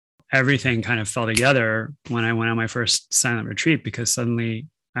everything kind of fell together when I went on my first silent retreat, because suddenly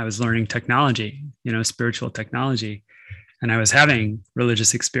I was learning technology, spiritual technology. And I was having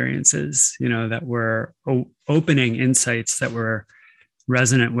religious experiences, that were opening insights that were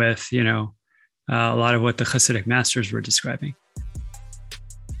resonant with, a lot of what the Hasidic masters were describing.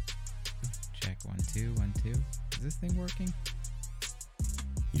 Check 1 2 1 2. Is this thing working?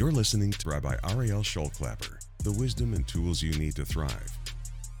 You're listening to Rabbi Ariel Schollklapper, the wisdom and tools you need to thrive.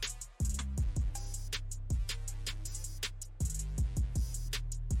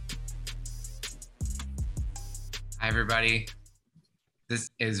 Hi, everybody.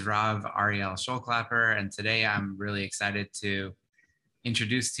 This is Rav Ariel Schollklapper, and today I'm really excited to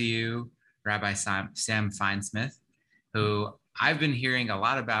introduce to you Rabbi Sam Feinsmith, who I've been hearing a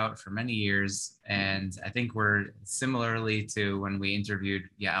lot about for many years, and I think we're similarly to when we interviewed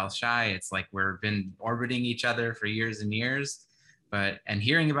Yael Shai. It's like we've been orbiting each other for years and years, and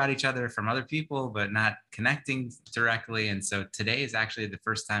hearing about each other from other people, but not connecting directly. And so today is actually the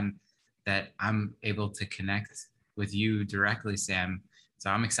first time that I'm able to connect with you directly, Sam. So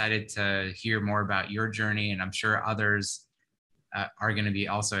I'm excited to hear more about your journey, and I'm sure others are going to be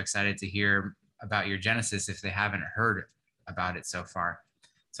also excited to hear about your Genesis if they haven't heard about it so far.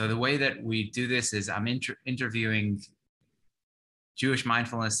 So the way that we do this is I'm interviewing Jewish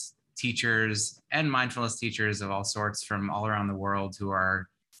mindfulness teachers and mindfulness teachers of all sorts from all around the world who are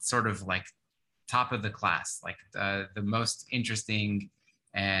sort of like top of the class, like the most interesting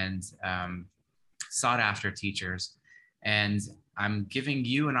and sought after teachers. And I'm giving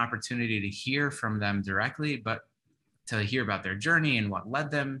you an opportunity to hear from them directly, but to hear about their journey and what led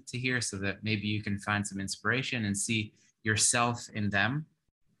them to here, so that maybe you can find some inspiration and see yourself in them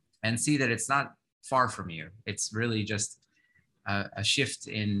and see that it's not far from you. It's really just a shift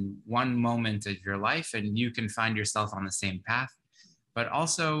in one moment of your life, and you can find yourself on the same path, but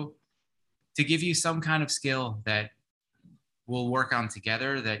also to give you some kind of skill that we'll work on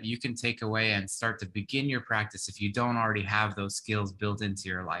together that you can take away and start to begin your practice if you don't already have those skills built into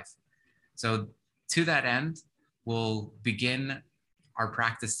your life. So to that end, we'll begin our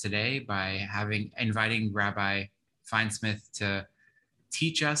practice today by inviting Rabbi Feinsmith to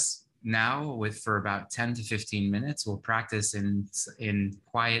teach us now for about 10 to 15 minutes. We'll practice in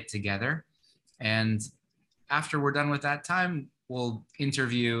quiet together. And after we're done with that time, we'll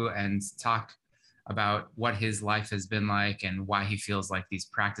interview and talk about what his life has been like and why he feels like these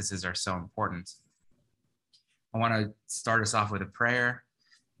practices are so important. I want to start us off with a prayer.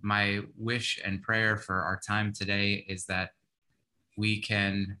 My wish and prayer for our time today is that we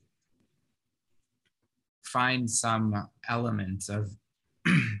can find some element of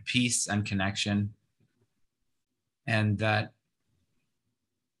peace and connection, and that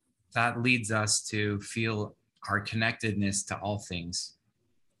leads us to feel our connectedness to all things.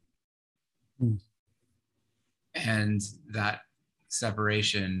 And that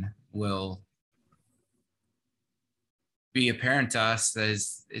separation will be apparent to us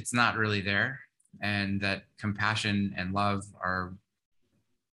as it's not really there, and that compassion and love are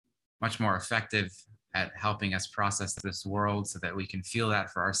much more effective at helping us process this world, so that we can feel that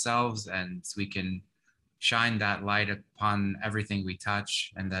for ourselves and we can shine that light upon everything we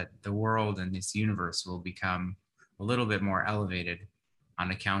touch, and that the world and this universe will become a little bit more elevated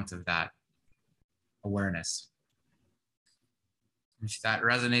on account of that awareness. If that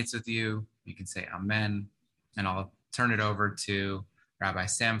resonates with you, you can say Amen, and I'll turn it over to Rabbi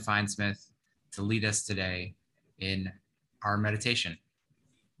Sam Feinsmith to lead us today in our meditation.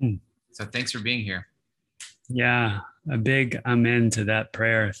 So thanks for being here. Yeah, a big amen to that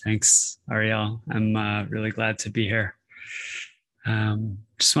prayer. Thanks, Ariel. I'm really glad to be here.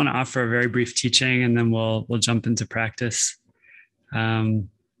 Just want to offer a very brief teaching, and then we'll jump into practice.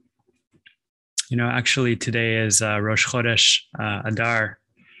 Actually today is Rosh Chodesh Adar.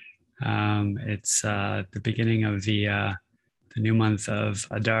 It's the beginning of the new month of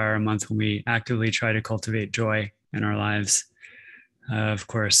Adar, a month when we actively try to cultivate joy in our lives. Of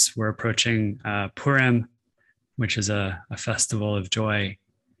course, we're approaching Purim, which is a festival of joy.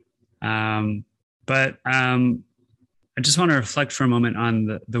 But I just want to reflect for a moment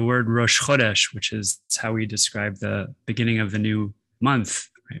on the word Rosh Chodesh, which is how we describe the beginning of the new month,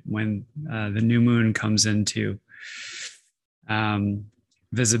 right? When the new moon comes into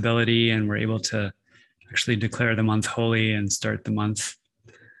visibility, and we're able to actually declare the month holy and start the month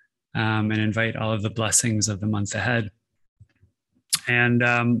and invite all of the blessings of the month ahead.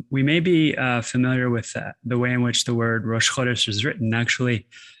 And we may be familiar with the way in which the word Rosh Chodesh is written. Actually,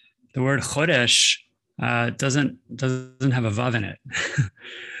 the word Chodesh doesn't have a vav in it.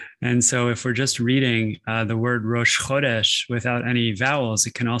 And so if we're just reading the word Rosh Chodesh without any vowels,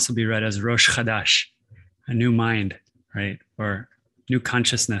 it can also be read as Rosh Chadash, a new mind, right? Or new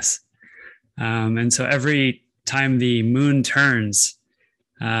consciousness. And so every time the moon turns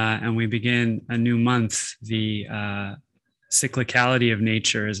and we begin a new month, the cyclicality of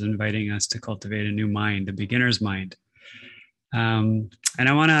nature is inviting us to cultivate a new mind, a beginner's mind. And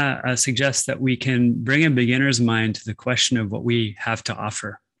I want to suggest that we can bring a beginner's mind to the question of what we have to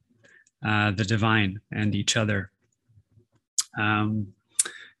offer the divine and each other.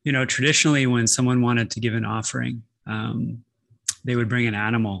 Traditionally, when someone wanted to give an offering, they would bring an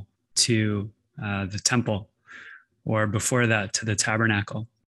animal to the temple, or before that, to the tabernacle.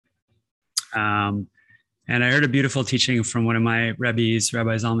 And I heard a beautiful teaching from one of my Rabbis,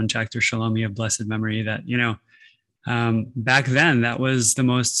 Rabbi Zalman Schachter Shalomi of blessed memory, that, back then, that was the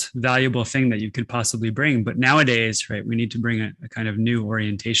most valuable thing that you could possibly bring. But nowadays, right, we need to bring a kind of new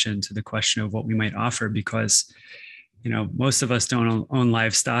orientation to the question of what we might offer, because, most of us don't own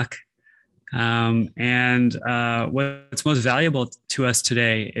livestock. And what's most valuable to us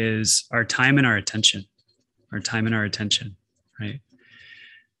today is our time and our attention, right?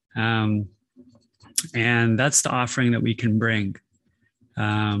 And that's the offering that we can bring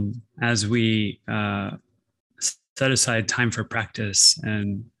as we set aside time for practice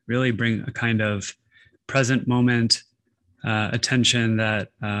and really bring a kind of present moment attention that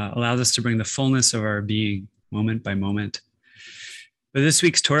allows us to bring the fullness of our being moment by moment. But this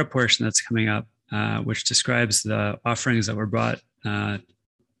week's Torah portion that's coming up, which describes the offerings that were brought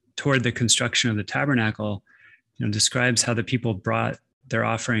toward the construction of the tabernacle, describes how the people brought their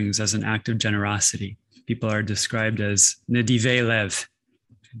offerings as an act of generosity. People are described as nedivei lev,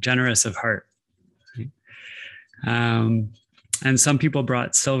 generous of heart. And some people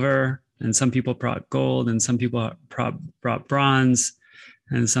brought silver, and some people brought gold, and some people brought bronze,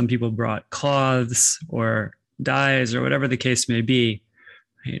 and some people brought cloths or dyes or whatever the case may be.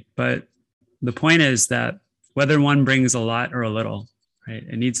 Right? But the point is that whether one brings a lot or a little, right,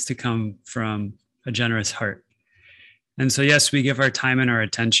 it needs to come from a generous heart. And so, yes, we give our time and our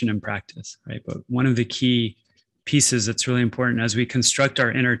attention in practice, right? But one of the key pieces that's really important as we construct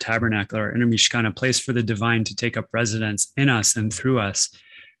our inner tabernacle, our inner mishkan, a place for the divine to take up residence in us and through us,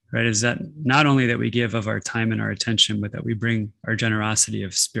 right, is that not only that we give of our time and our attention, but that we bring our generosity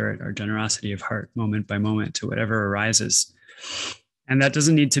of spirit, our generosity of heart, moment by moment, to whatever arises. And that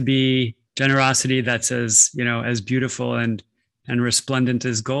doesn't need to be generosity that's as beautiful and resplendent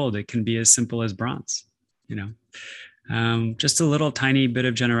as gold. It can be as simple as bronze. Just a little tiny bit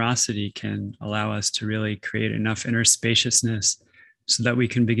of generosity can allow us to really create enough inner spaciousness so that we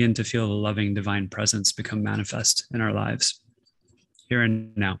can begin to feel the loving divine presence become manifest in our lives here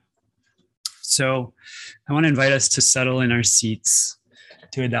and now. So I want to invite us to settle in our seats,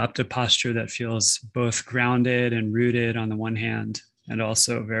 to adopt a posture that feels both grounded and rooted on the one hand, and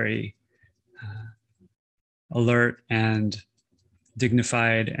also very alert and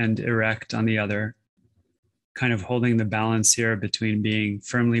dignified and erect on the other. Kind of holding the balance here between being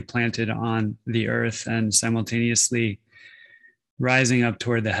firmly planted on the earth and simultaneously rising up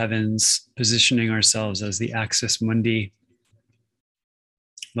toward the heavens, positioning ourselves as the axis mundi,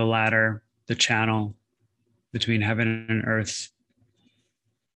 the ladder, the channel between heaven and earth.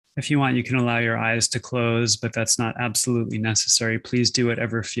 If you want, you can allow your eyes to close, but that's not absolutely necessary. Please do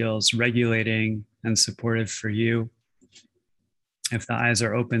whatever feels regulating and supportive for you. If the eyes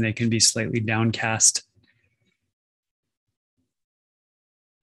are open, they can be slightly downcast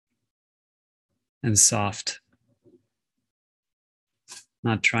and soft,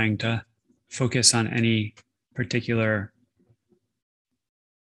 not trying to focus on any particular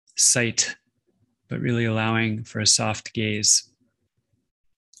sight, but really allowing for a soft gaze.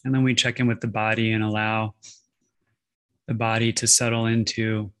 And then we check in with the body and allow the body to settle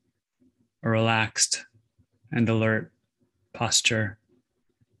into a relaxed and alert posture.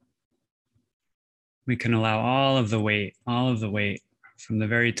 We can allow all of the weight from the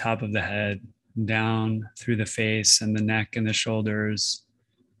very top of the head down through the face and the neck and the shoulders.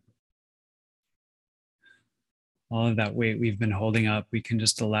 All of that weight we've been holding up, we can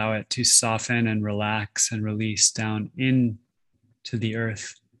just allow it to soften and relax and release down into the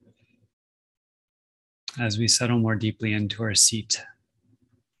earth as we settle more deeply into our seat.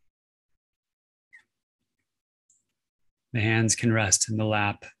 The hands can rest in the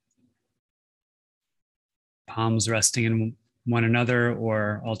lap, palms resting in one another,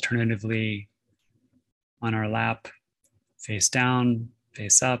 or alternatively on our lap, face down,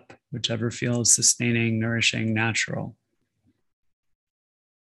 face up, whichever feels sustaining, nourishing, natural.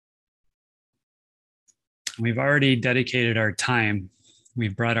 We've already dedicated our time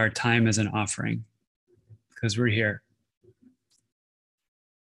We've brought our time as an offering because we're here.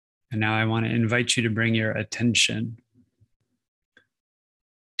 And now I want to invite you to bring your attention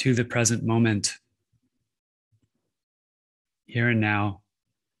to the present moment, here and now.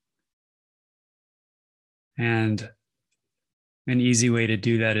 And an easy way to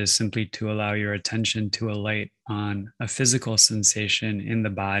do that is simply to allow your attention to alight on a physical sensation in the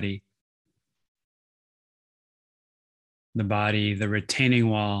body, the retaining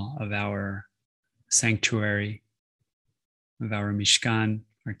wall of our sanctuary, of our Mishkan,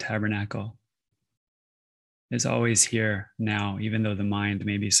 our tabernacle, is always here now, even though the mind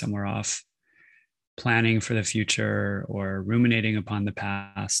may be somewhere off, planning for the future or ruminating upon the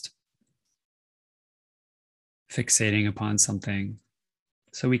past, fixating upon something.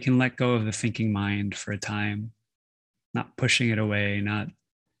 So we can let go of the thinking mind for a time, not pushing it away, not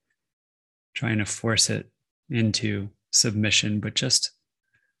trying to force it into submission, but just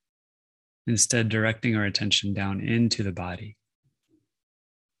instead directing our attention down into the body.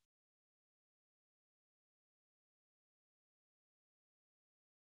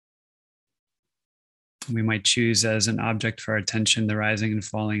 We might choose as an object for our attention the rising and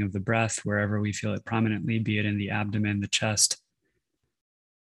falling of the breath wherever we feel it prominently, be it in the abdomen, the chest,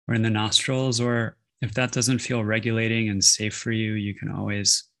 or in the nostrils. Or if that doesn't feel regulating and safe for you, you can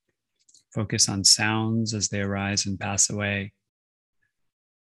always focus on sounds as they arise and pass away,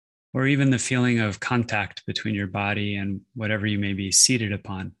 or even the feeling of contact between your body and whatever you may be seated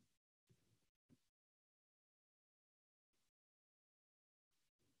upon.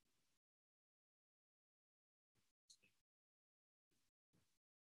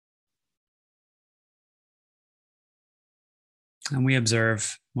 And we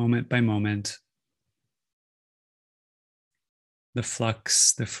observe moment by moment the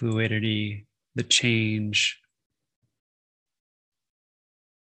flux, the fluidity, the change.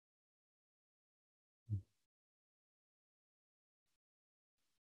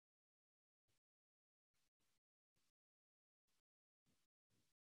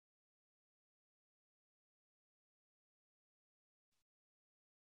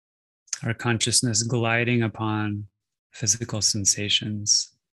 Our consciousness gliding upon physical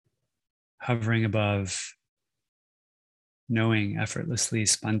sensations, hovering above, knowing effortlessly,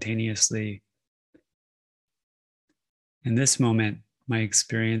 spontaneously. In this moment, my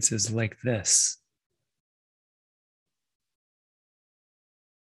experience is like this.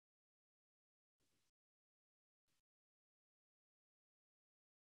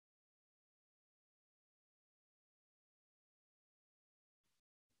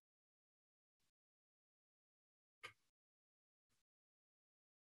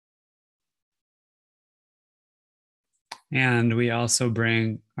 And we also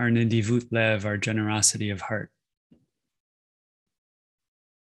bring our nidivut lev, our generosity of heart.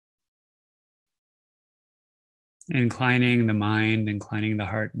 Inclining the mind, inclining the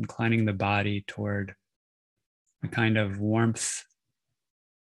heart, inclining the body toward a kind of warmth,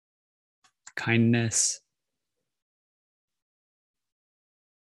 kindness,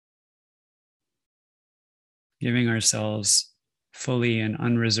 giving ourselves fully and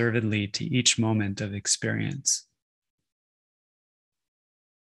unreservedly to each moment of experience.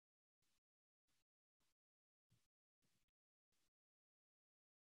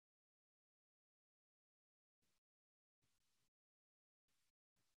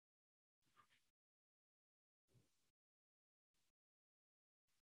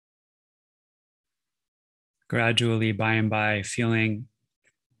 Gradually, by and by, feeling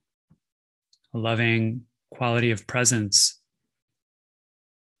a loving quality of presence,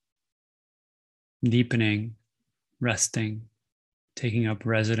 deepening, resting, taking up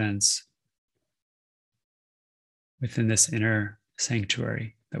residence within this inner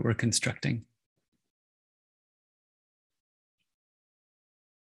sanctuary that we're constructing.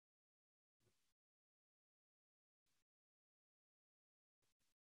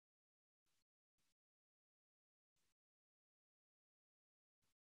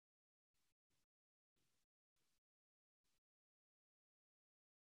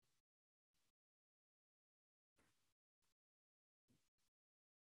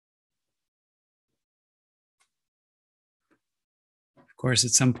 Of course,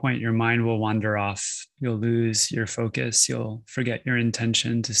 at some point, your mind will wander off. You'll lose your focus. You'll forget your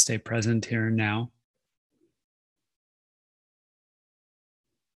intention to stay present here and now.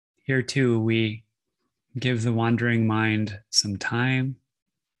 Here too, we give the wandering mind some time.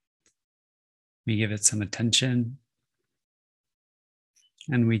 We give it some attention.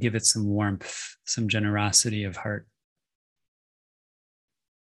 And we give it some warmth, some generosity of heart.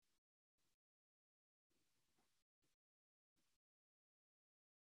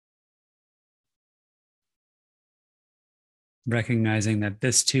 recognizing that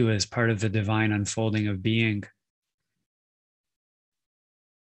this too is part of the divine unfolding of being.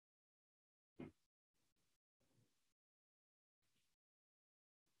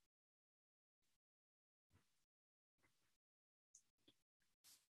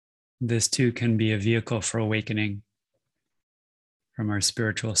 This too can be a vehicle for awakening from our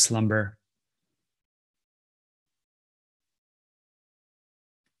spiritual slumber.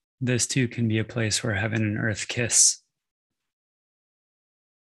 This too can be a place where heaven and earth kiss.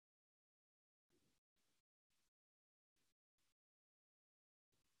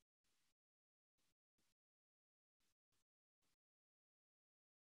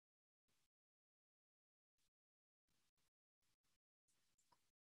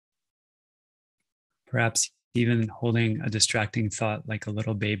 Perhaps even holding a distracting thought like a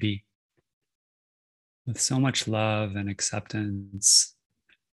little baby with so much love and acceptance.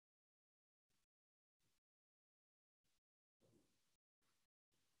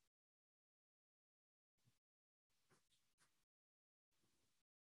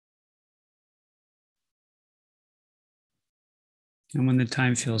 And when the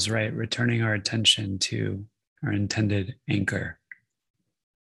time feels right, returning our attention to our intended anchor.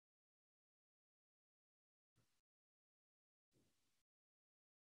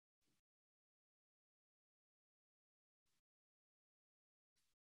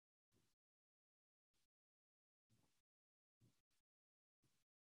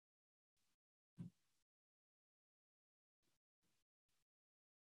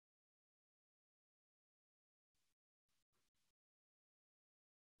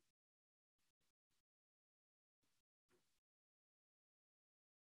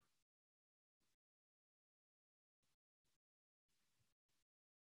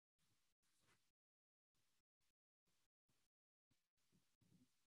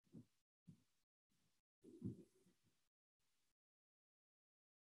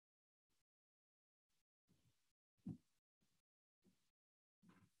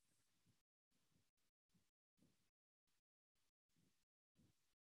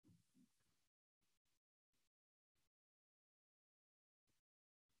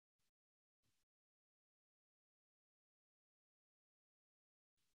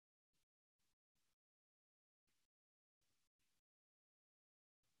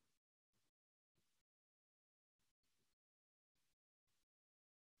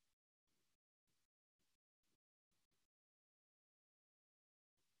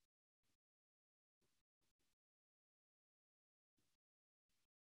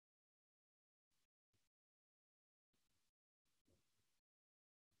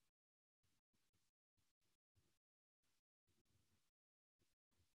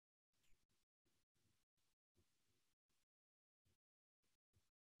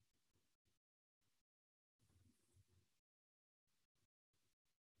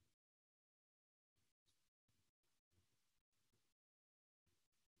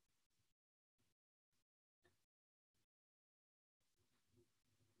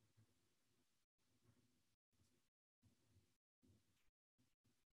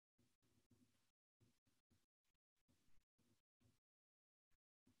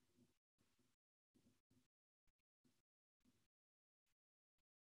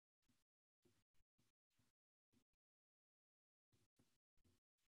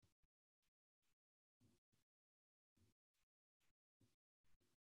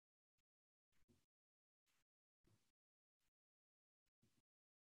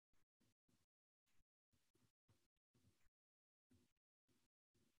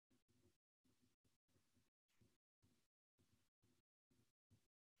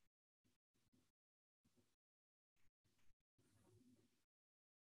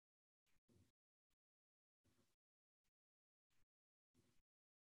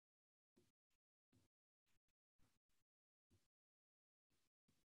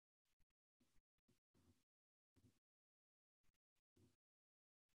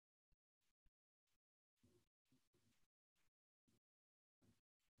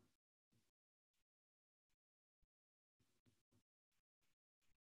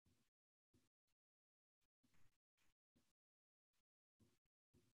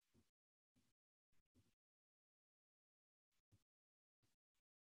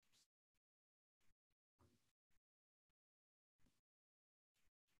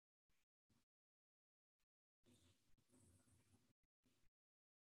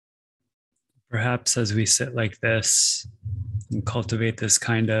 Perhaps as we sit like this and cultivate this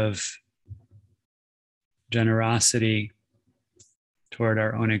kind of generosity toward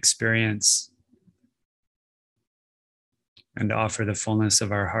our own experience and offer the fullness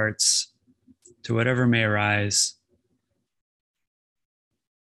of our hearts to whatever may arise,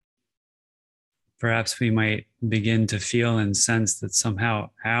 perhaps we might begin to feel and sense that somehow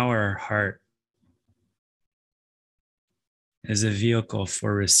our heart is a vehicle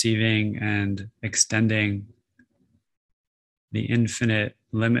for receiving and extending the infinite,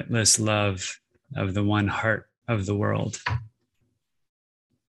 limitless love of the one heart of the world.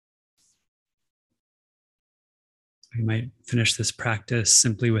 We might finish this practice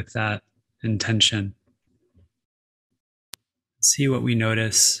simply with that intention. See what we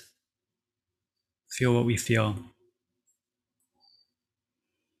notice, feel what we feel.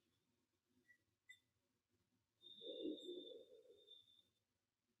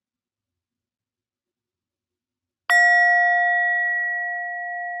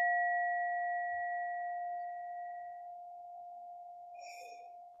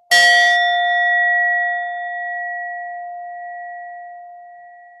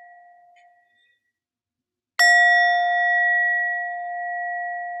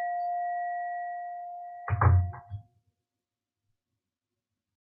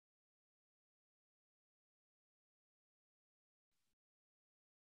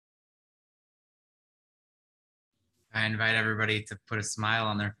 I invite everybody to put a smile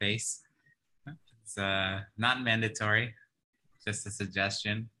on their face. It's not mandatory, just a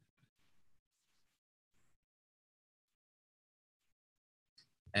suggestion.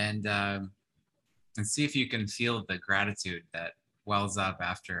 And see if you can feel the gratitude that wells up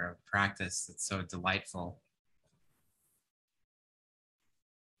after a practice that's so delightful.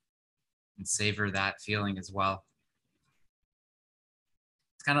 And savor that feeling as well.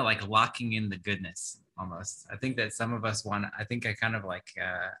 It's kind of like locking in the goodness almost. I think that some of us I kind of like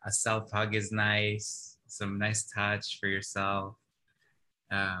a self-hug is nice, some nice touch for yourself.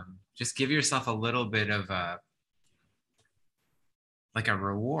 Just give yourself a little bit of a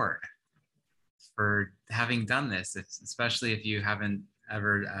reward for having done this, especially if you haven't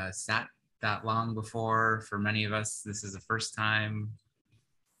ever sat that long before. For many of us, this is the first time.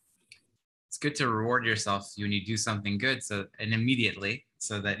 It's good to reward yourself when you do something good, and immediately,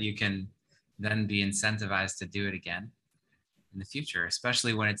 so that you can then be incentivized to do it again in the future,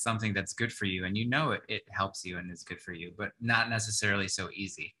 especially when it's something that's good for you and you know it helps you and is good for you, but not necessarily so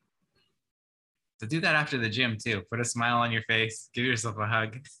easy. So do that after the gym too. Put a smile on your face, give yourself a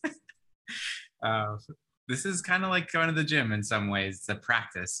hug. This is kind of like going to the gym in some ways. It's a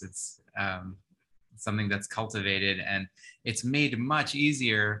practice. It's something that's cultivated, and it's made much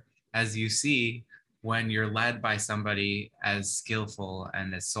easier, as you see, when you're led by somebody as skillful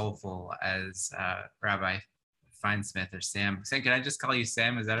and as soulful as Rabbi Feinsmith or Sam. Sam, can I just call you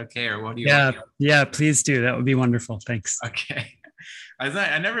Sam? Is that okay? Or what do you want? Yeah, please do. That would be wonderful. Thanks. Okay.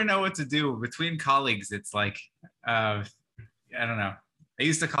 I never know what to do between colleagues. It's like, I don't know. I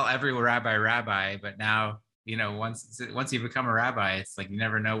used to call every rabbi, but now, once you become a rabbi, it's like you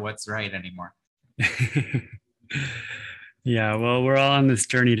never know what's right anymore. Yeah, well, we're all on this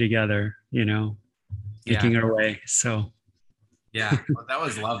journey together, making our way. So yeah, well, that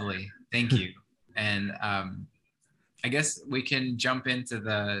was lovely. Thank you. And I guess we can jump into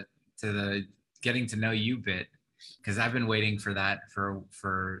the getting to know you bit, because I've been waiting for that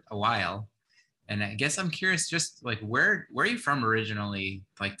for a while. And I guess I'm curious, just like where are you from originally?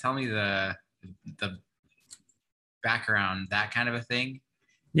 Like, tell me the background, that kind of a thing.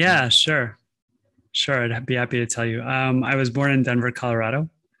 Yeah, sure. I'd be happy to tell you. I was born in Denver, Colorado.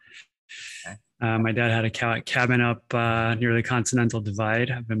 Okay. My dad had a cabin up near the Continental Divide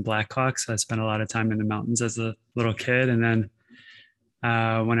up in Blackhawk. So I spent a lot of time in the mountains as a little kid. And then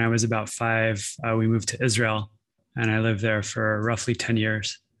when I was about 5, we moved to Israel, and I lived there for roughly 10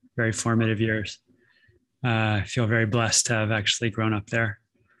 years, very formative years. I feel very blessed to have actually grown up there,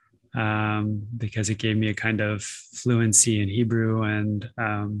 because it gave me a kind of fluency in Hebrew, and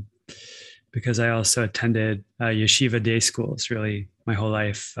because I also attended yeshiva day schools really my whole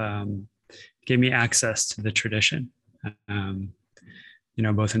life, gave me access to the tradition,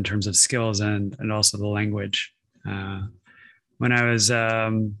 both in terms of skills and also the language. When I was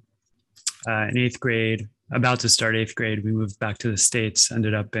in 8th grade, about to start 8th grade, we moved back to the States,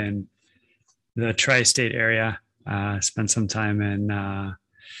 ended up in the tri-state area, spent some time in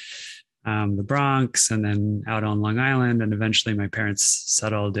the Bronx, and then out on Long Island. And eventually my parents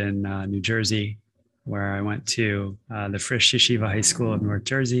settled in New Jersey, where I went to the Frisch Yeshiva High School of North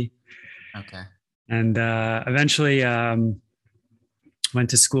Jersey. Okay. And eventually went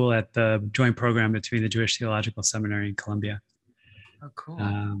to school at the joint program between the Jewish Theological Seminary and Columbia. Oh,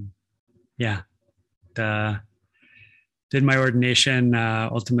 cool. Yeah. Did my ordination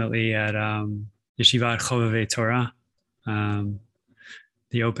ultimately at Yeshivat Chovevei Torah,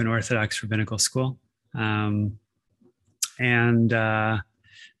 the Open Orthodox Rabbinical School. And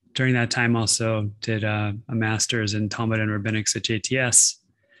during that time also did a master's in Talmud and Rabbinics at JTS,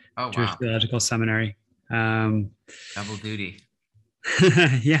 Oh, Jewish wow. Theological Seminary. Double duty.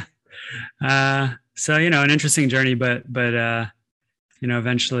 Yeah. So, an interesting journey, but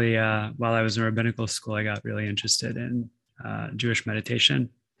eventually, while I was in rabbinical school, I got really interested in Jewish meditation.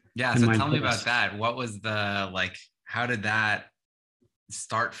 Yeah. And So tell me mindfulness. about that. What was how did that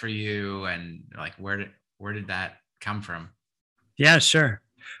start for you? And like, where did that come from? Yeah, sure.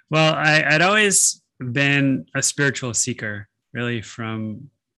 Well, I'd always been a spiritual seeker, really, from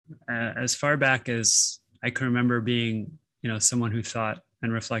as far back as I can remember being, someone who thought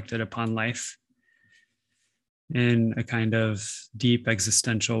and reflected upon life in a kind of deep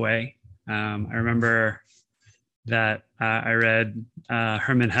existential way. I remember that I read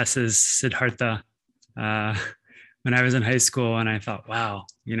Hermann Hesse's Siddhartha when I was in high school, and I thought, wow,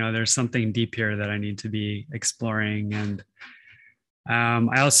 there's something deep here that I need to be exploring. And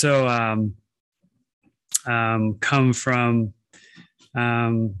I also come from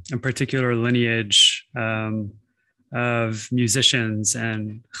a particular lineage of musicians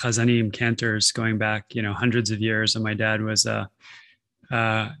and chazanim, cantors, going back, hundreds of years. And my dad was a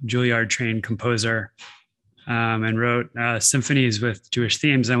Juilliard-trained composer and wrote symphonies with Jewish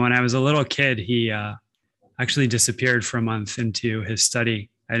themes. And when I was a little kid, he actually disappeared for a month into his study.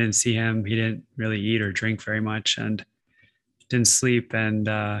 I didn't see him. He didn't really eat or drink very much and didn't sleep. And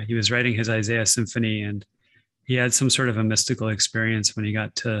he was writing his Isaiah symphony, and he had some sort of a mystical experience when he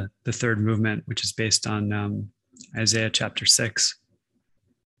got to the third movement, which is based on Isaiah chapter 6.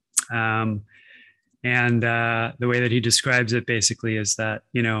 And the way that he describes it basically is that,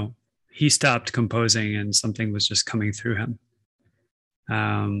 he stopped composing and something was just coming through him.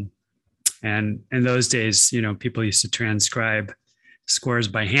 And in those days, people used to transcribe scores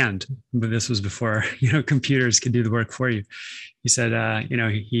by hand, but this was before, computers could do the work for you. He said,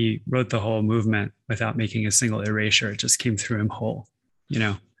 he wrote the whole movement without making a single erasure. It just came through him whole,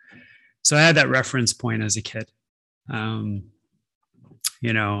 So I had that reference point as a kid, and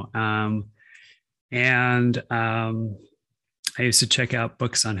I used to check out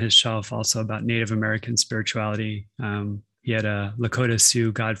books on his shelf also about Native American spirituality. He had a Lakota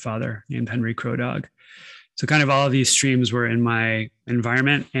Sioux godfather named Henry Crow Dog. So kind of all of these streams were in my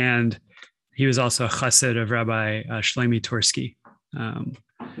environment. And he was also a chassid of Rabbi Shlomi Tursky,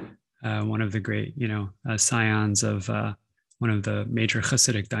 one of the great, scions of one of the major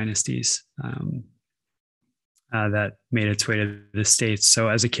Hasidic dynasties that made its way to the States. So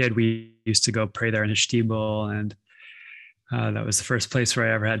as a kid, we used to go pray there in his shtibel, and that was the first place where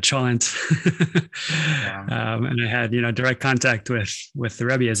I ever had cholent. And I had, direct contact with the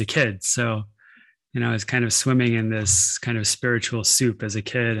Rabbi as a kid. So, I was kind of swimming in this kind of spiritual soup as a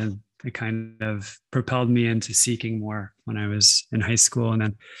kid, and it kind of propelled me into seeking more when I was in high school. And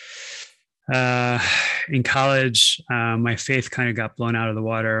then in college, my faith kind of got blown out of the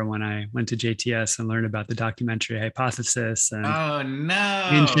water when I went to JTS and learned about the documentary hypothesis and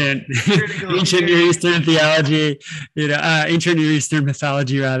ancient Near Eastern theology, ancient Near Eastern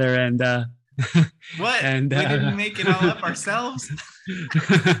mythology rather. And what? And we didn't make it all up ourselves.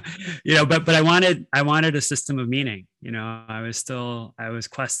 But I wanted a system of meaning. I was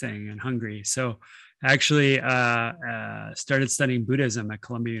questing and hungry. So I actually started studying Buddhism at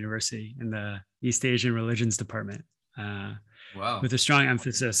Columbia University in the East Asian Religions Department, with a strong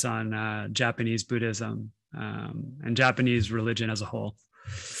emphasis on Japanese Buddhism and Japanese religion as a whole.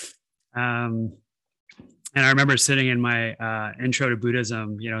 And I remember sitting in my intro to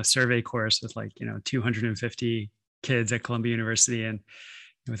Buddhism, survey course with 250 kids at Columbia University, and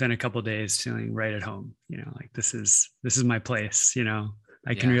within a couple of days feeling right at home. This is my place.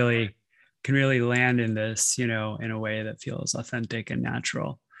 I can really land in this, in a way that feels authentic and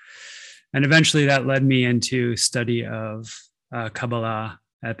natural. And eventually that led me into study of Kabbalah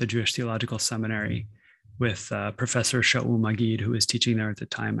at the Jewish Theological Seminary with Professor Shaul Magid, who was teaching there at the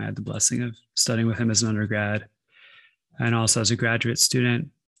time. I had the blessing of studying with him as an undergrad and also as a graduate student.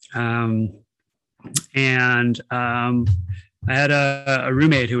 I had a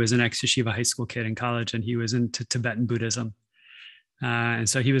roommate who was an ex-yeshiva high school kid in college, and he was into Tibetan Buddhism. And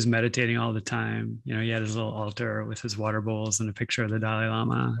so he was meditating all the time. He had his little altar with his water bowls and a picture of the Dalai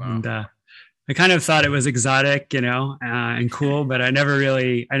Lama. Wow. And I kind of thought it was exotic, and cool, but I never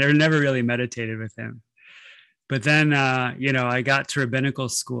really meditated with him. But then, I got to rabbinical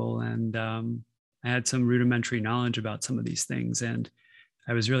school, and I had some rudimentary knowledge about some of these things, and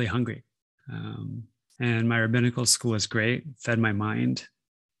I was really hungry. And my rabbinical school was great, fed my mind,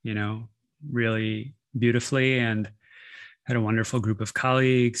 really beautifully, and had a wonderful group of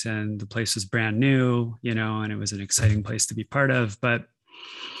colleagues, and the place was brand new, and it was an exciting place to be part of. But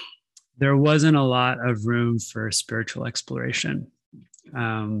there wasn't a lot of room for spiritual exploration.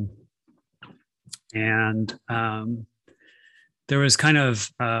 And there was kind of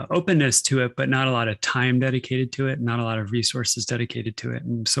openness to it, but not a lot of time dedicated to it, not a lot of resources dedicated to it.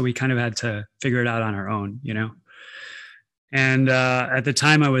 And so we kind of had to figure it out on our own, you know? And at the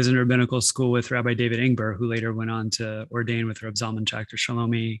time I was in rabbinical school with Rabbi David Ingber, who later went on to ordain with Reb Zalman Schachter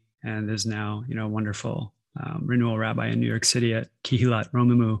Shalomi and is now, you know, a wonderful renewal rabbi in New York City at Kihilat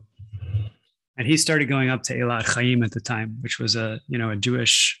Romamu. And he started going up to Eilat Chaim at the time, which was a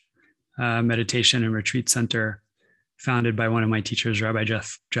Jewish meditation and retreat center founded by one of my teachers, Rabbi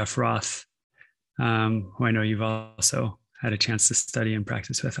Jeff Roth, who I know you've also had a chance to study and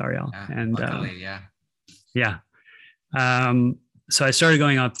practice with, Ariel. Yeah, and luckily, yeah. So I started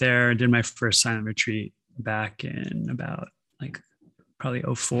going up there, did my first silent retreat back in about like probably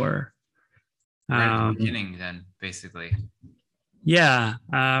 2004. Right at the beginning then, basically. Yeah,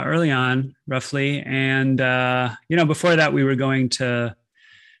 early on, roughly. And, before that, we were going to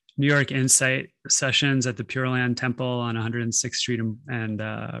New York Insight sessions at the Pure Land Temple on 106th Street and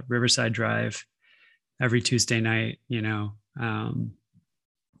Riverside Drive every Tuesday night,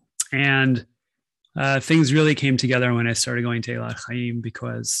 and things really came together when I started going to Eilat Chaim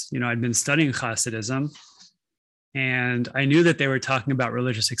because, I'd been studying Hasidism and I knew that they were talking about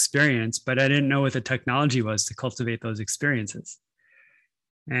religious experience, but I didn't know what the technology was to cultivate those experiences.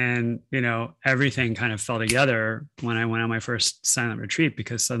 And, everything kind of fell together when I went on my first silent retreat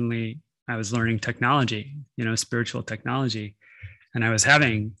because suddenly I was learning technology, spiritual technology. And I was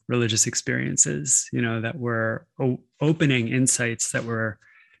having religious experiences, that were opening insights that were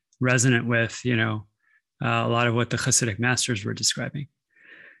resonant with, a lot of what the Hasidic masters were describing.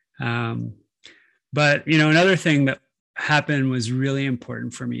 But, another thing that happened was really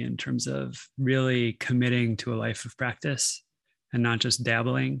important for me in terms of really committing to a life of practice and not just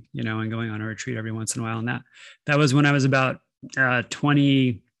dabbling, and going on a retreat every once in a while. And that was when I was about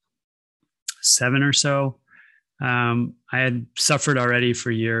 27 or so. I had suffered already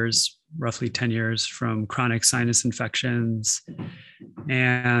for years, roughly 10 years, from chronic sinus infections,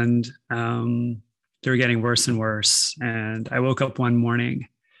 and they were getting worse and worse. And I woke up one morning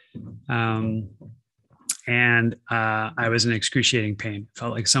and I was in excruciating pain. It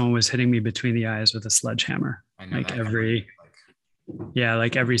felt like someone was hitting me between the eyes with a sledgehammer. Like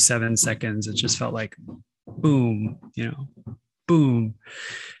every 7 seconds, it just felt like boom, boom.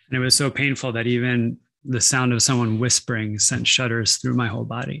 And it was so painful that even the sound of someone whispering sent shudders through my whole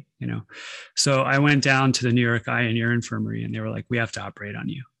body, So I went down to the New York Eye and Ear Infirmary and they were like, we have to operate on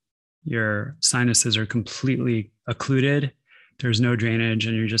you. Your sinuses are completely occluded. There's no drainage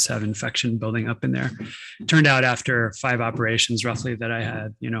and you just have infection building up in there. It turned out after 5 operations roughly that I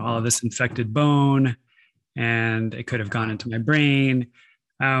had, all of this infected bone and it could have gone into my brain.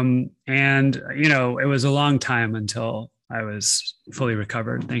 It was a long time until I was fully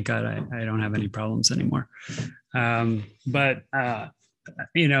recovered. Thank God I don't have any problems anymore.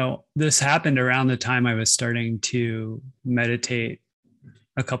 This happened around the time I was starting to meditate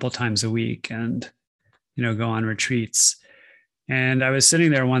a couple times a week and, go on retreats. And I was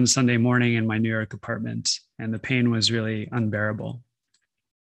sitting there one Sunday morning in my New York apartment and the pain was really unbearable.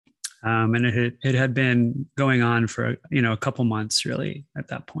 And it had been going on for, a couple months really at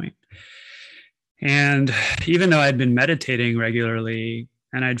that point. And even though I'd been meditating regularly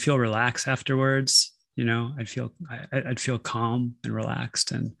and I'd feel relaxed afterwards, I'd feel calm and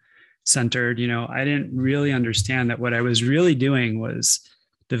relaxed and centered, I didn't really understand that what I was really doing was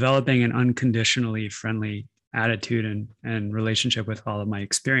developing an unconditionally friendly attitude and relationship with all of my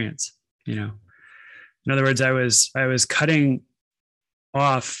experience, In other words, I was cutting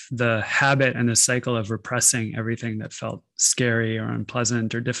off the habit and the cycle of repressing everything that felt scary or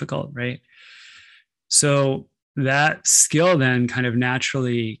unpleasant or difficult, right? So that skill then kind of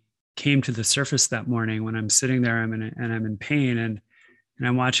naturally came to the surface that morning when I'm sitting there and I'm in pain and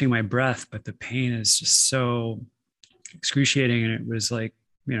I'm watching my breath, but the pain is just so excruciating. And it was like,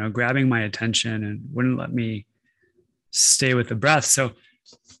 grabbing my attention and wouldn't let me stay with the breath. So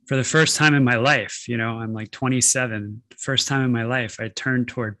for the first time in my life, I'm like 27, first time in my life, I turned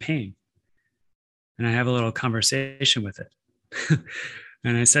toward pain and I have a little conversation with it.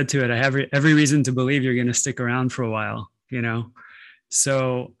 And I said to it, I have every reason to believe you're going to stick around for a while,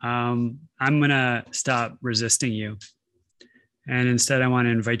 So I'm going to stop resisting you. And instead, I want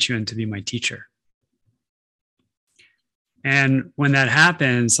to invite you in to be my teacher. And when that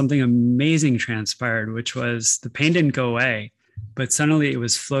happened, something amazing transpired, which was the pain didn't go away, but suddenly it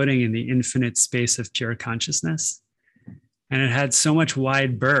was floating in the infinite space of pure consciousness. And it had so much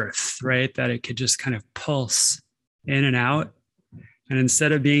wide berth, right, that it could just kind of pulse in and out. And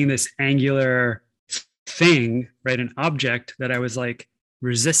instead of being this angular thing, right, an object that I was like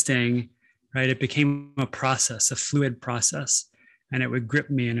resisting, right, it became a process, a fluid process. And it would grip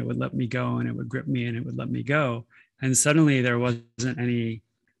me and it would let me go, and it would grip me and it would let me go. And suddenly there wasn't any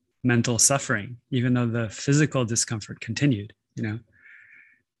mental suffering, even though the physical discomfort continued, you know?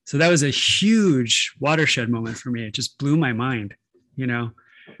 So that was a huge watershed moment for me. It just blew my mind, you know,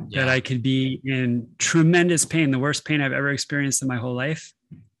 that I could be in tremendous pain, the worst pain I've ever experienced in my whole life,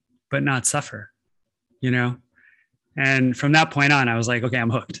 but not suffer, you know? And from that point on, I was like, okay, I'm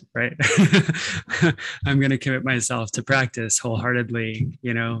hooked, right? I'm going to commit myself to practice wholeheartedly,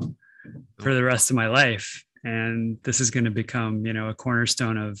 you know, for the rest of my life. And this is going to become, you know, a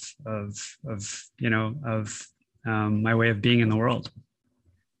cornerstone of my way of being in the world.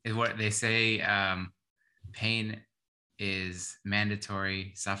 Is what they say, pain is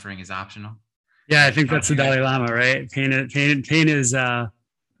mandatory, suffering is optional. Yeah, I think that's the Dalai Lama, right? Pain is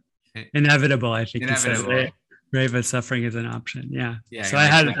inevitable, I think inevitable. He said, right? But suffering is an option. Yeah. So I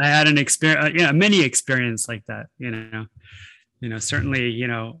had an experience, many experience like that, you know, certainly, you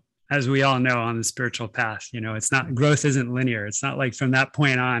know, as we all know on the spiritual path, you know, it's not, growth isn't linear. It's not like from that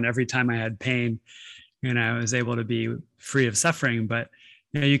point on, every time I had pain, you know, I was able to be free of suffering. But,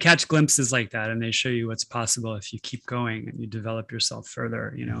 you know, you catch glimpses like that and they show you what's possible if you keep going and you develop yourself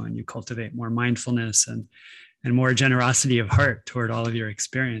further, you know, and you cultivate more mindfulness and more generosity of heart toward all of your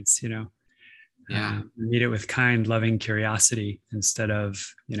experience, you know. Meet it with kind, loving curiosity instead of,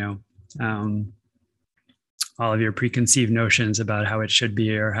 you know, all of your preconceived notions about how it should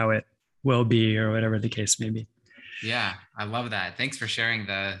be or how it will be or whatever the case may be. Yeah, I love that. Thanks for sharing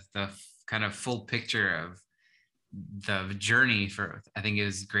the kind of full picture of the journey. I think it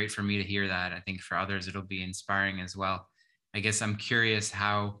was great for me to hear that. I think for others, it'll be inspiring as well. I guess I'm curious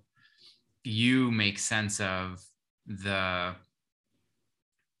how you make sense of the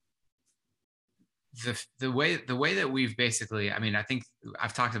way that we've basically, I mean, I think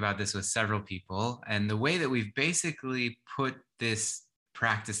I've talked about this with several people, and the way that we've basically put this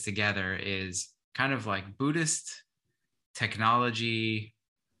practice together is kind of like Buddhist technology,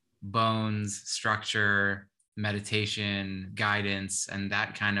 bones, structure, meditation, guidance, and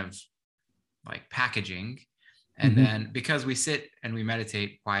that kind of like packaging. And then because we sit and we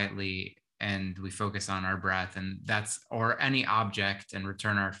meditate quietly and we focus on our breath and or any object and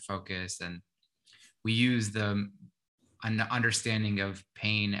return our focus, and we use an understanding of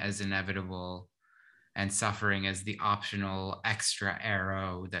pain as inevitable and suffering as the optional extra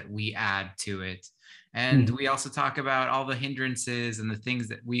arrow that we add to it. And we also talk about all the hindrances and the things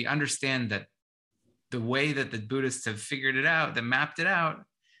that we understand, that the way that the Buddhists have figured it out, that mapped it out,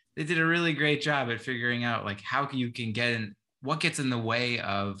 they did a really great job at figuring out like how you can get in, what gets in the way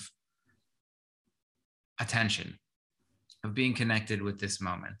of attention, of being connected with this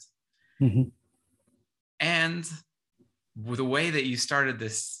moment. And the way that you started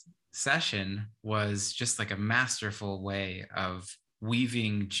this session was just like a masterful way of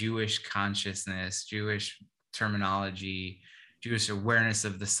weaving Jewish consciousness, Jewish terminology, Jewish awareness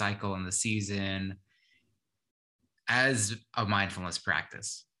of the cycle and the season as a mindfulness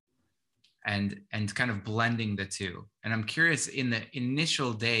practice, and kind of blending the two. And I'm curious, in the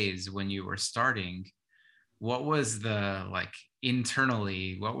initial days when you were starting, what was the, like,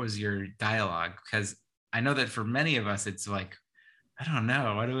 internally, what was your dialogue? Because I know that for many of us, it's like, I don't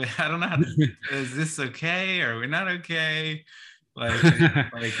know. I don't know how to, is this okay? Or are we not okay? Like,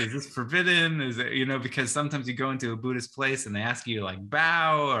 is this forbidden? Is it, you know, because sometimes you go into a Buddhist place and they ask you to like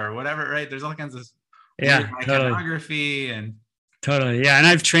bow or whatever, right? There's all kinds of iconography and totally. Yeah. And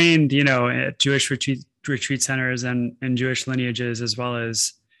I've trained, you know, at Jewish retreat centers and Jewish lineages, as well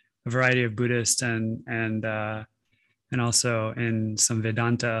as a variety of Buddhist and also in some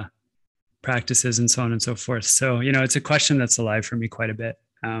Vedanta practices and so on and so forth. So, you know, it's a question that's alive for me quite a bit,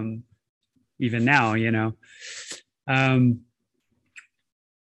 even now, you know.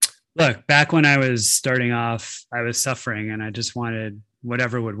 Look, back when I was starting off, I was suffering and I just wanted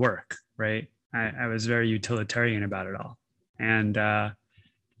whatever would work, right? I was very utilitarian about it all. And,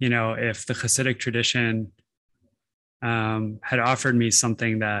 you know, if the Hasidic tradition had offered me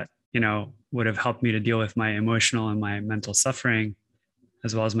something that, you know, would have helped me to deal with my emotional and my mental suffering,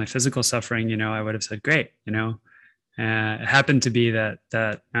 as well as my physical suffering, you know, I would have said, great, you know. It happened to be that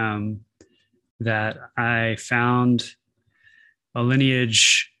I found a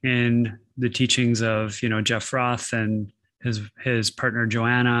lineage in the teachings of, you know, Jeff Roth and his partner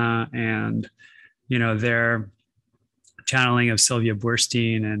Joanna, and, you know, their channeling of Sylvia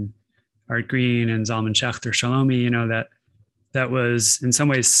Boorstein and Art Green and Zalman Schachter Shalomi, you know, that was in some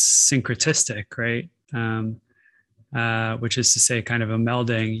ways syncretistic, right? which is to say kind of a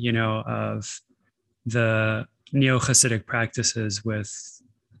melding, of the neo-Hasidic practices with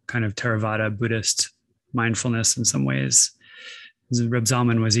kind of Theravada Buddhist mindfulness in some ways. Reb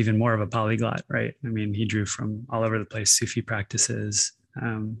Zalman was even more of a polyglot, right? I mean, he drew from all over the place, Sufi practices.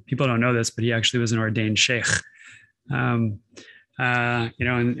 People don't know this, but he actually was an ordained sheikh, in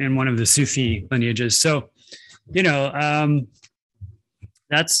one of the Sufi lineages. So,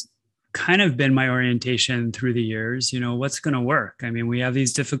 that's kind of been my orientation through the years. What's going to work? I mean, we have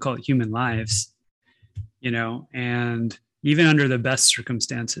these difficult human lives, and even under the best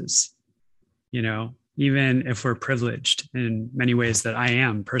circumstances, even if we're privileged in many ways that I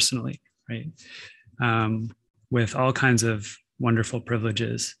am personally, right? With all kinds of wonderful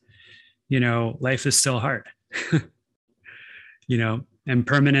privileges, life is still hard, and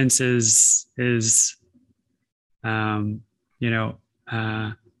permanence is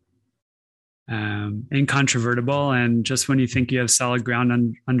incontrovertible. And just when you think you have solid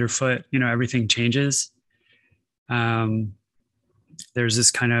ground underfoot, everything changes. There's this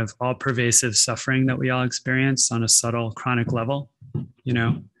kind of all pervasive suffering that we all experience on a subtle chronic level,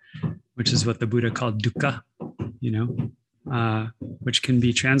 which is what the Buddha called dukkha, which can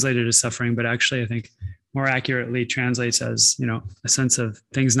be translated as suffering, but actually I think more accurately translates as, a sense of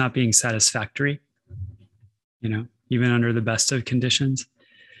things not being satisfactory, even under the best of conditions.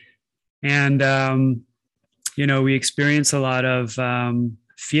 And, we experience a lot of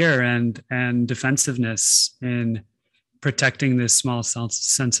fear and defensiveness in protecting this small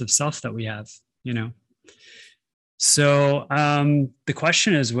sense of self that we have, So the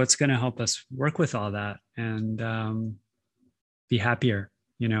question is, what's going to help us work with all that and be happier,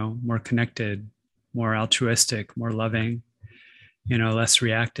 more connected, more altruistic, more loving, less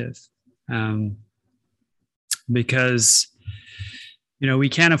reactive. Because, we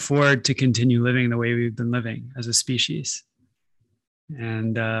can't afford to continue living the way we've been living as a species.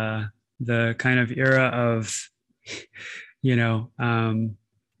 And the kind of era of,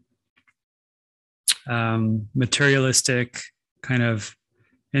 materialistic, kind of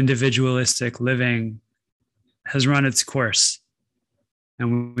individualistic living has run its course.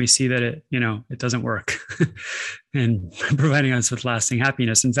 And we see that it doesn't work in providing us with lasting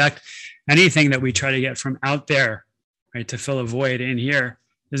happiness. In fact, anything that we try to get from out there, right, to fill a void in here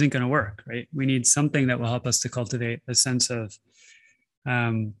isn't going to work, right? We need something that will help us to cultivate a sense of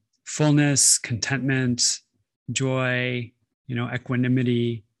fullness, contentment, joy,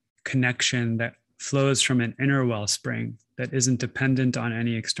 equanimity, connection that flows from an inner wellspring that isn't dependent on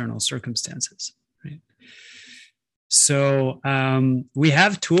any external circumstances, right? So we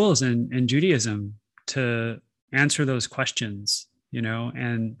have tools in Judaism to answer those questions,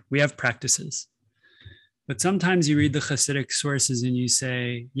 and we have practices. But sometimes you read the Hasidic sources and you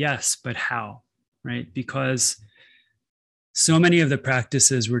say, yes, but how, right? Because so many of the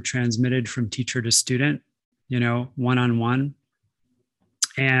practices were transmitted from teacher to student, one-on-one.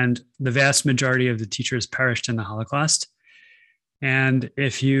 And the vast majority of the teachers perished in the Holocaust. And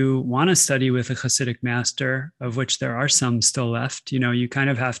if you want to study with a Hasidic master, of which there are some still left, you kind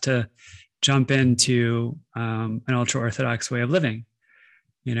of have to jump into an ultra-Orthodox way of living,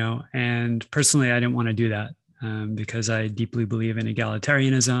 and personally, I didn't want to do that because I deeply believe in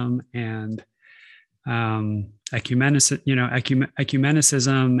egalitarianism and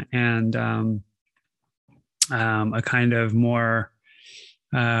ecumenicism and a kind of more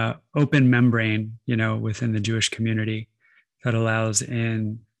open membrane, within the Jewish community that allows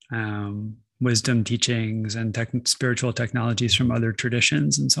in wisdom teachings and spiritual technologies from other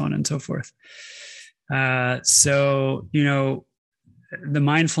traditions and so on and so forth. So, the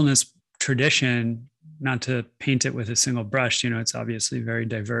mindfulness tradition, not to paint it with a single brush, it's obviously very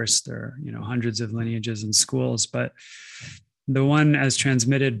diverse. There are, hundreds of lineages and schools, but the one as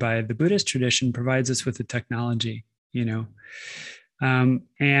transmitted by the Buddhist tradition provides us with the technology,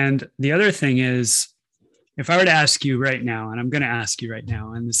 and the other thing is, if I were to ask you right now, and I'm going to ask you right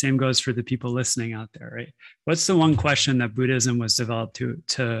now, and the same goes for the people listening out there, right? What's the one question that Buddhism was developed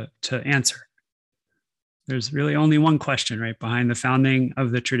to answer? There's really only one question, right, behind the founding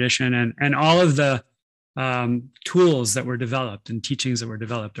of the tradition and all of the tools that were developed and teachings that were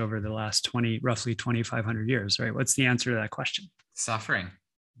developed over the last roughly 2,500 years, right? What's the answer to that question? Suffering.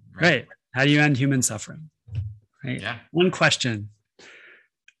 Right. How do you end human suffering? Right. Yeah. One question.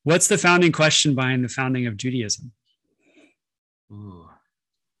 What's the founding question behind the founding of Judaism? Ooh.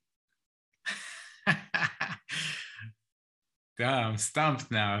 I'm stumped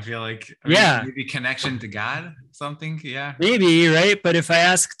now. I feel like maybe connection to God, something. Yeah. Maybe, right? But if I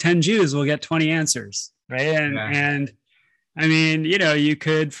ask 10 Jews, we'll get 20 answers, right? And I mean, you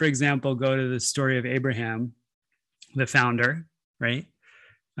could, for example, go to the story of Abraham the founder, right?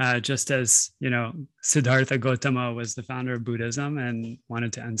 Just as, Siddhartha Gautama was the founder of Buddhism and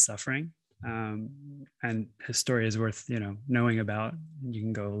wanted to end suffering. And his story is worth, knowing about. You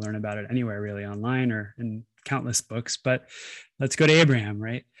can go learn about it anywhere really, online or in countless books. But let's go to Abraham,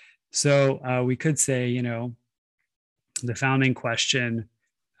 right? So we could say, the founding question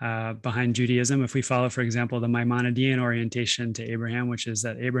behind Judaism, if we follow, for example, the Maimonidean orientation to Abraham, which is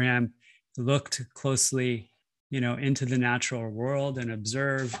that Abraham looked closely, into the natural world and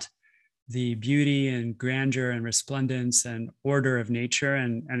observed the beauty and grandeur and resplendence and order of nature,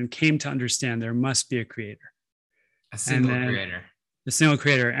 and came to understand there must be a creator, a single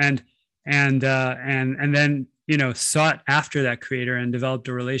creator, and then sought after that creator and developed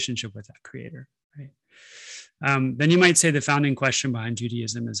a relationship with that creator, right? Then you might say the founding question behind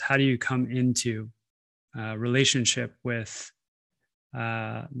Judaism is, how do you come into relationship with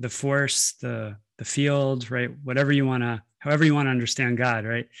the force, the field, right? However you want to understand God,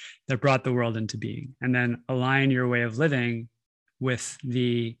 right? That brought the world into being, and then align your way of living with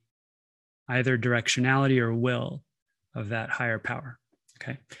the either directionality or will of that higher power.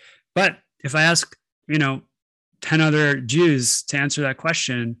 Okay. But if I ask, 10 other Jews to answer that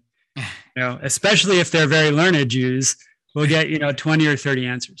question, especially if they're very learned Jews, we'll get, 20 or 30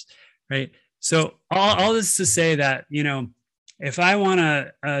 answers, right? So all this to say that, if I want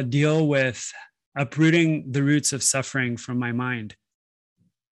to deal with uprooting the roots of suffering from my mind,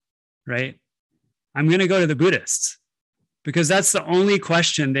 right, I'm going to go to the Buddhists, because that's the only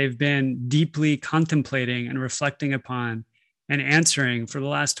question they've been deeply contemplating and reflecting upon and answering for the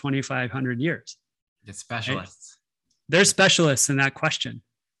last 2,500 years. It's specialists. Right? They're specialists in that question,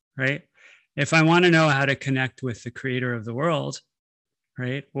 right? If I want to know how to connect with the creator of the world,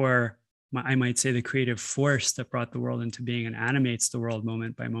 right, or I might say the creative force that brought the world into being and animates the world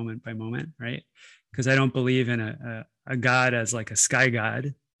moment by moment by moment, right? Because I don't believe in a God as like a sky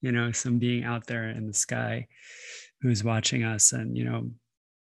god, some being out there in the sky who's watching us and,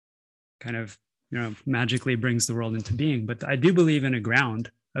 kind of, magically brings the world into being. But I do believe in a ground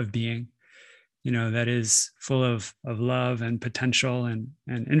of being, that is full of love and potential and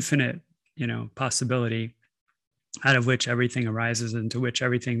infinite, possibility, out of which everything arises, into which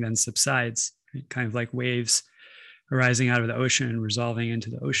everything then subsides, kind of like waves arising out of the ocean and resolving into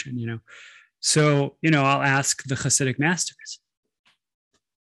the ocean, So, I'll ask the Hasidic masters,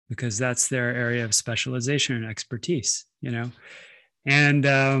 because that's their area of specialization and expertise, And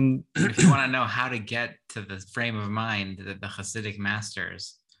if you want to know how to get to the frame of mind that the Hasidic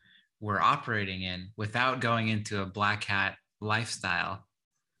masters were operating in without going into a black hat lifestyle,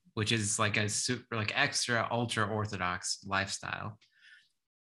 which is like a super, like extra ultra orthodox lifestyle,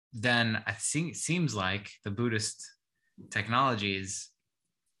 then I think it seems like the Buddhist technologies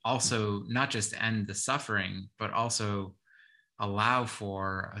also not just end the suffering, but also allow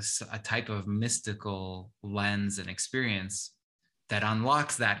for a type of mystical lens and experience that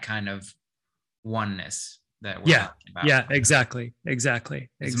unlocks that kind of oneness that we're talking about. Yeah, exactly.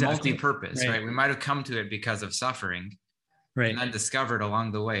 It's multi-purpose, right? We might have come to it because of suffering, right? And then discovered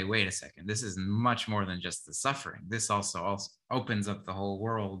along the way, wait a second, this is much more than just the suffering. This also opens up the whole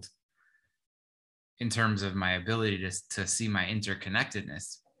world in terms of my ability to see my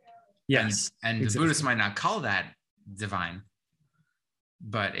interconnectedness. Yes. And exactly. The Buddhists might not call that divine.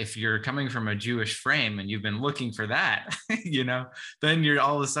 But if you're coming from a Jewish frame and you've been looking for that, then you're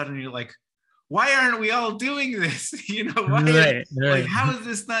all of a sudden you're like, why aren't we all doing this? Right. Like, how is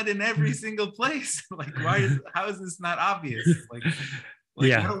this not in every single place? Like, how is this not obvious? Like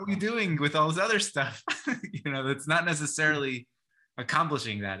what are we doing with all this other stuff? That's not necessarily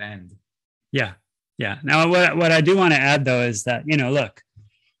accomplishing that end. Yeah. Now, what I do want to add though is that, look,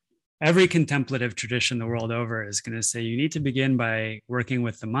 every contemplative tradition the world over is going to say you need to begin by working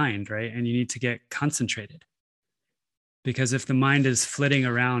with the mind, right? And you need to get concentrated. Because if the mind is flitting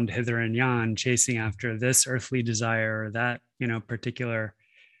around hither and yon, chasing after this earthly desire or that, particular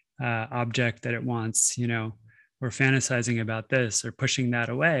object that it wants, or fantasizing about this or pushing that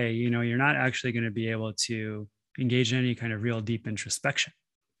away, you're not actually going to be able to engage in any kind of real deep introspection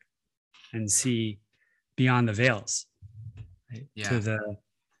and see beyond the veils, right? To the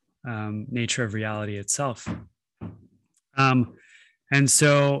nature of reality itself. And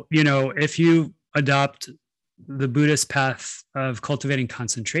so, if you adopt the Buddhist path of cultivating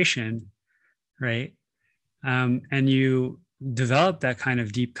concentration, right, and you develop that kind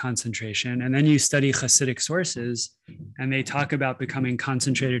of deep concentration, and then you study Hasidic sources, and they talk about becoming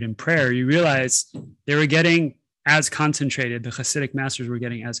concentrated in prayer, you realize they were getting as concentrated, the Hasidic masters were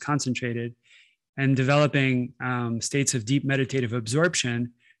getting as concentrated and developing states of deep meditative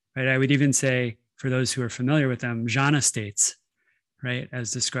absorption, right? I would even say for those who are familiar with them, jhana states, right, as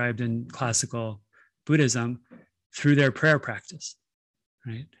described in classical Buddhism, through their prayer practice,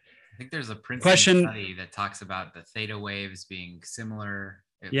 right? I think there's a Princeton Question. study that talks about the theta waves being similar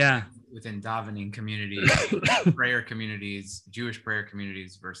Yeah. within davening communities, prayer communities, Jewish prayer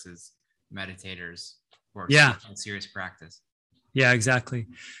communities versus meditators or serious practice. Yeah, exactly.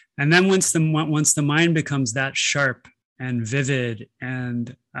 And then once the mind becomes that sharp and vivid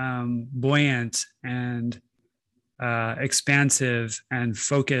and buoyant and expansive and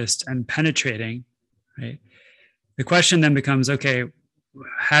focused and penetrating, right? The question then becomes, okay,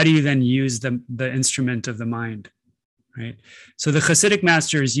 how do you then use the instrument of the mind, right? So the Hasidic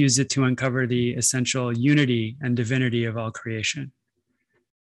masters use it to uncover the essential unity and divinity of all creation.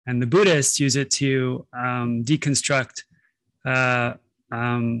 And the Buddhists use it to deconstruct the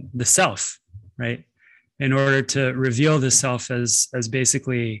self, right? In order to reveal the self as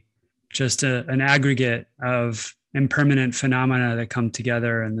basically just an aggregate of impermanent phenomena that come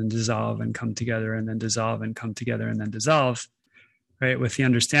together and then dissolve and come together and then dissolve and come together and then dissolve, right? With the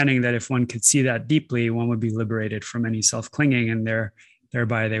understanding that if one could see that deeply, one would be liberated from any self-clinging, and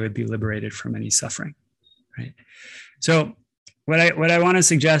thereby they would be liberated from any suffering, right? So what I want to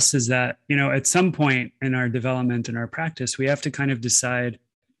suggest is that, at some point in our development and our practice, we have to kind of decide,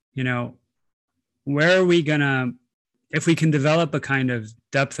 where are we gonna, if we can develop a kind of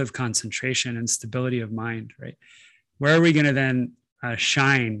depth of concentration and stability of mind, right? Where are we gonna then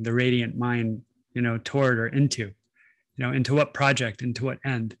shine the radiant mind, toward or into, into what project, into what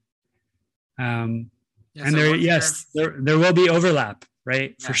end? And there will be overlap,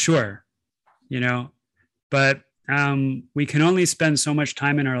 right? Yeah. For sure, but we can only spend so much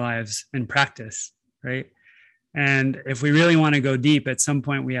time in our lives in practice, right? And if we really want to go deep, at some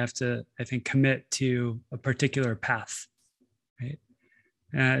point we have to, I think, commit to a particular path, right?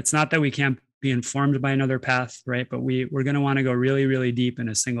 It's not that we can't be informed by another path, right? But we're going to want to go really, really deep in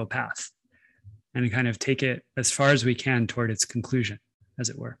a single path and kind of take it as far as we can toward its conclusion, as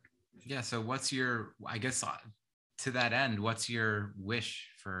it were. Yeah. So what's your, I guess, to that end, what's your wish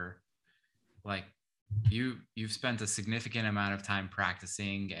for, like, you've spent a significant amount of time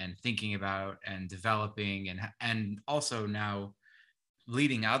practicing and thinking about and developing and also now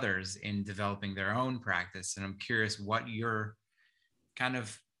leading others in developing their own practice. And I'm curious what your kind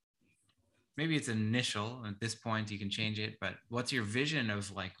of, maybe it's initial at this point, you can change it, but what's your vision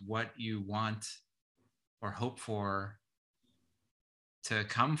of like what you want or hope for to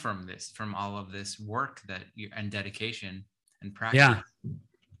come from all of this work and dedication and practice?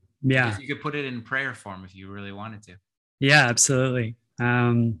 Yeah. If you could put it in prayer form, if you really wanted to. Yeah, absolutely.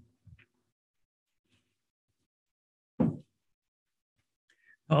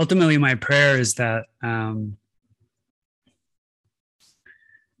 Ultimately, my prayer is that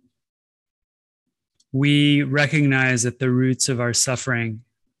we recognize that the roots of our suffering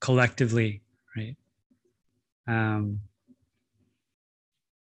collectively, right,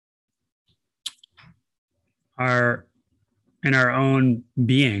 are in our own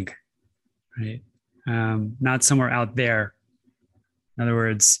being, right? Not somewhere out there. In other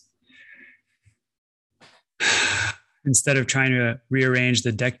words, instead of trying to rearrange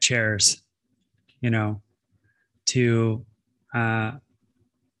the deck chairs, to, for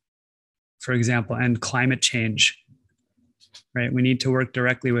example, end climate change, right? We need to work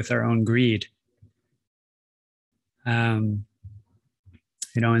directly with our own greed.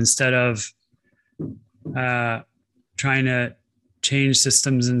 Instead of trying to change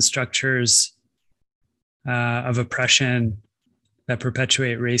systems and structures of oppression that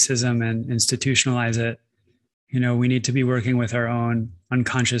perpetuate racism and institutionalize it, we need to be working with our own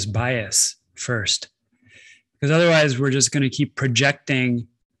unconscious bias first, because otherwise we're just going to keep projecting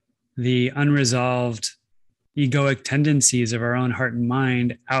the unresolved egoic tendencies of our own heart and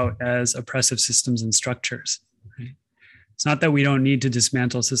mind out as oppressive systems and structures. Right? It's not that we don't need to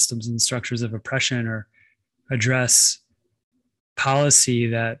dismantle systems and structures of oppression or address policy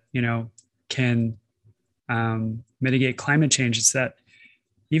that can mitigate climate change. It's that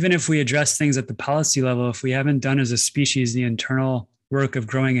even if we address things at the policy level, if we haven't done as a species the internal work of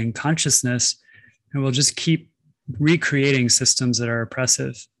growing in consciousness, and we'll just keep recreating systems that are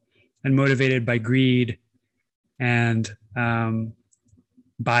oppressive and motivated by greed and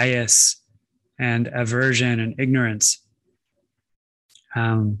bias and aversion and ignorance.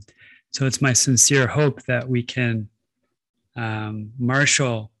 So it's my sincere hope that we can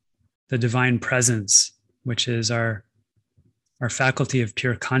marshal the divine presence, which is our faculty of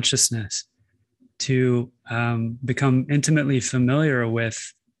pure consciousness, to become intimately familiar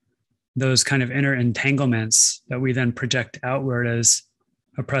with those kind of inner entanglements that we then project outward as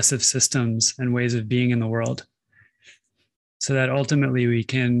oppressive systems and ways of being in the world, so that ultimately we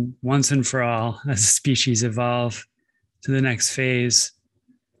can once and for all, as a species, evolve to the next phase,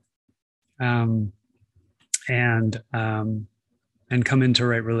 and come into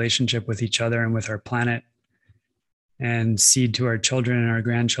right relationship with each other and with our planet, and seed to our children and our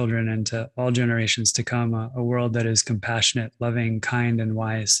grandchildren and to all generations to come a world that is compassionate, loving, kind, and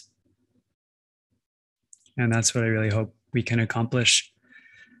wise. And that's what I really hope we can accomplish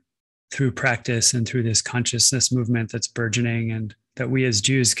through practice and through this consciousness movement that's burgeoning, and that we as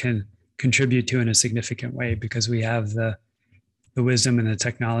Jews can contribute to in a significant way, because we have the wisdom and the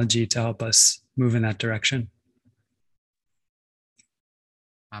technology to help us move in that direction.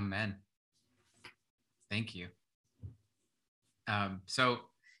 Amen. Thank you. So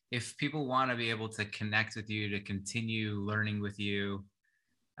if people want to be able to connect with you, to continue learning with you,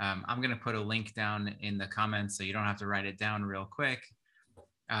 I'm going to put a link down in the comments so you don't have to write it down real quick.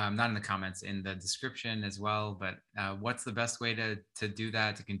 Not in the comments, in the description as well. But what's the best way to do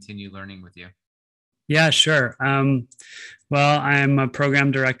that, to continue learning with you? Yeah, sure. Well, I'm a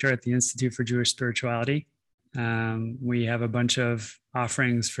program director at the Institute for Jewish Spirituality. We have a bunch of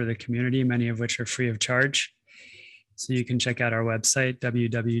offerings for the community, many of which are free of charge. So you can check out our website,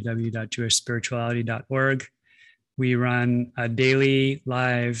 www.jewishspirituality.org. We run a daily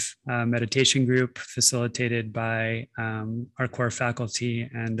live meditation group facilitated by our core faculty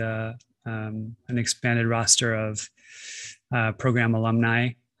and an expanded roster of program alumni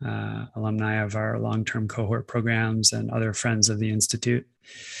of our long-term cohort programs and other friends of the Institute.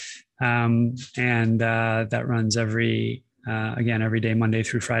 And that runs every day, Monday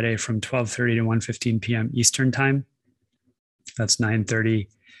through Friday, from 12:30 to 1:15 p.m. Eastern time. That's 9:30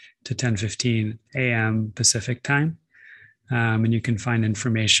 to 10:15 a.m. Pacific time. And you can find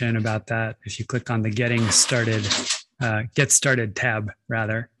information about that if you click on the Get Started tab,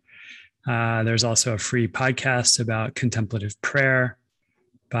 rather. There's also a free podcast about contemplative prayer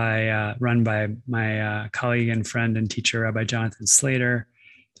run by my colleague and friend and teacher, Rabbi Jonathan Slater.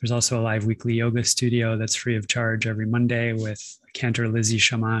 There's also a live weekly yoga studio that's free of charge every Monday with Cantor Lizzie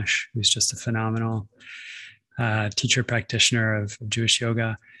Shamash, who's just a phenomenal teacher practitioner of Jewish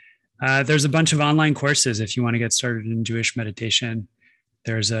yoga. There's a bunch of online courses if you want to get started in Jewish meditation.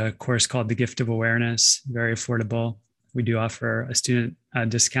 There's a course called The Gift of Awareness, very affordable. We do offer a student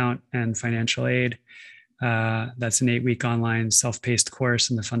discount and financial aid. That's an 8-week online self-paced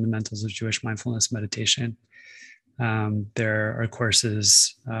course in the fundamentals of Jewish mindfulness meditation. There are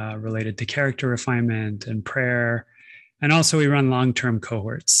courses related to character refinement and prayer. And also we run long-term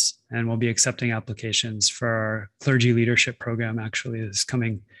cohorts, and we'll be accepting applications for our clergy leadership program actually this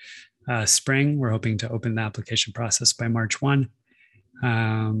coming spring. We're hoping to open the application process by March 1.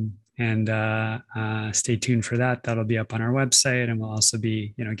 Stay tuned for that. That'll be up on our website, and we'll also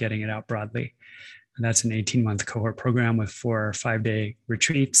be, getting it out broadly. And that's an 18-month cohort program with 4 or 5-day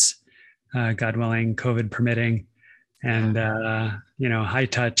retreats, God willing, COVID permitting, and high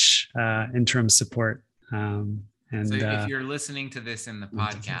touch interim support. So if you're listening to this in the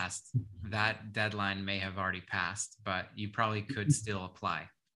podcast, that deadline may have already passed, but you probably could still apply.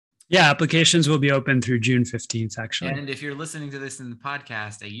 Yeah, applications will be open through June 15th, actually. And if you're listening to this in the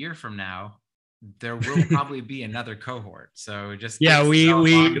podcast a year from now, there will probably be another cohort. So just we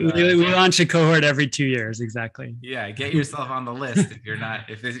launch a cohort every 2 years, exactly. Yeah, get yourself on the list if you're in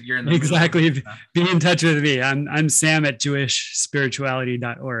the exactly. Be in touch with me. I'm Sam at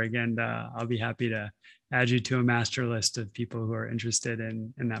jewishspirituality.org, and I'll be happy to add you to a master list of people who are interested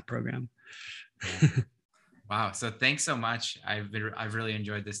in that program. Wow. So thanks so much. I've really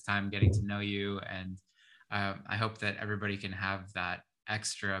enjoyed this time getting to know you, and I hope that everybody can have that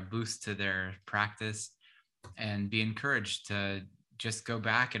extra boost to their practice and be encouraged to just go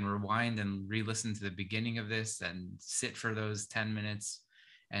back and rewind and re-listen to the beginning of this and sit for those 10 minutes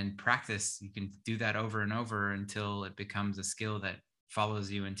and practice. You can do that over and over until it becomes a skill that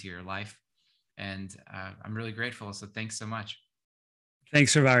follows you into your life. And I'm really grateful. So thanks so much.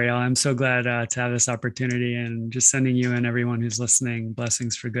 Thanks, Rabbi. I'm so glad to have this opportunity, and just sending you and everyone who's listening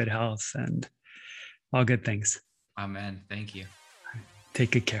blessings for good health and all good things. Amen. Thank you.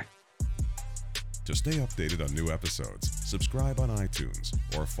 Take good care. To stay updated on new episodes, subscribe on iTunes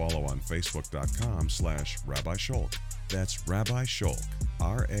or follow on Facebook.com/Rabbi Scholk. That's Rabbi Scholk,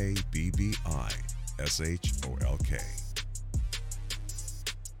 RABBISHOLK.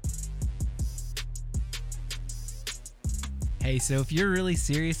 Hey, so if you're really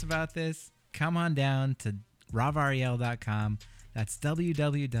serious about this, come on down to ravariel.com. That's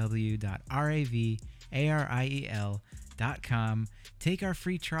www.ravariel.com. Take our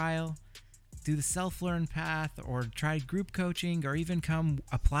free trial. do the self-learn path or try group coaching or even come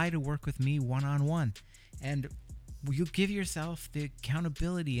apply to work with me one-on-one. And you'll give yourself the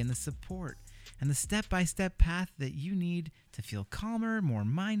accountability and the support and the step-by-step path that you need to feel calmer, more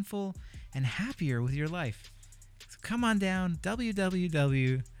mindful, and happier with your life. So come on down,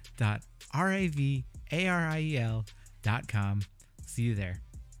 www.ravariel.com. See you there.